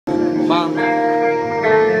Bang.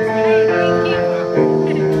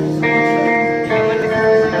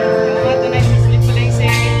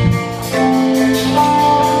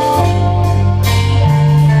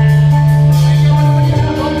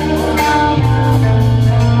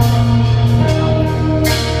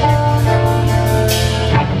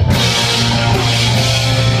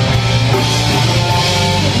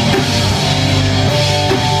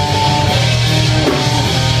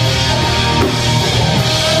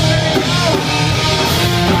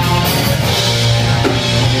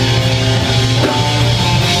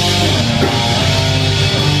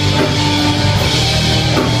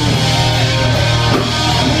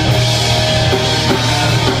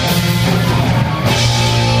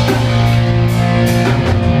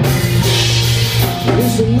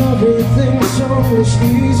 Isn't everything so much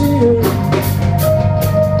easier?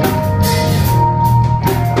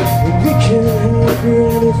 We can have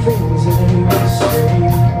anything that we say.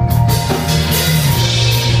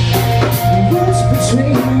 What's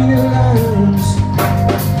between the lines?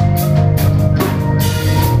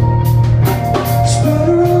 It's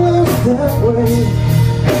better life that way.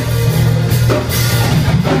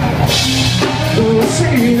 We'll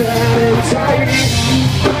see that it's tight.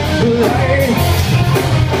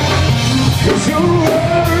 'Cause your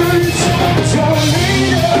words don't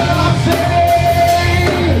mean nothing.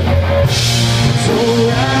 So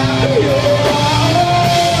wrap your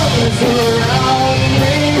arms around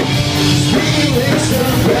me. Feelings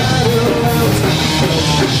are battlegrounds,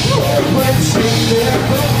 but you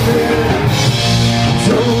never meant.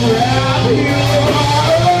 So wrap your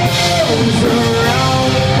arms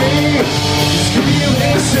around me.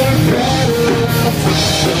 Feelings are battlegrounds,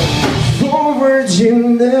 for words you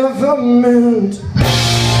never meant.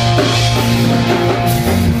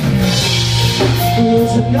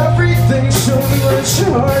 Isn't everything so much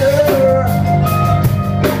harder?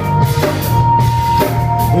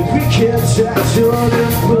 When we can't touch on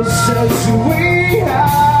impulses we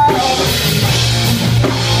have.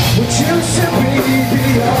 Would you simply be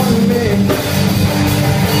beyond me?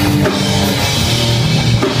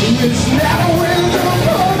 It's now when the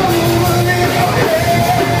moment in your hand.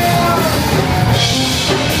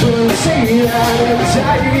 We'll see that it's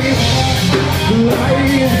tight.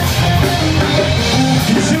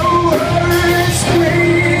 Cause your words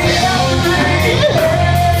mean everything.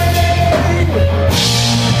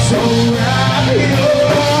 So wrap your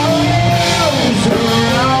arms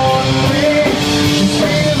around me. These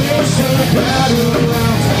feelings are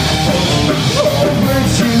battlegrounds, but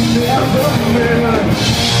you never meant.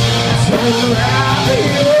 So wrap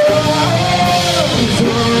your arms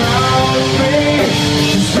around me.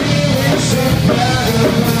 These feelings are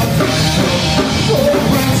battlegrounds, but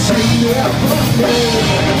you never meant.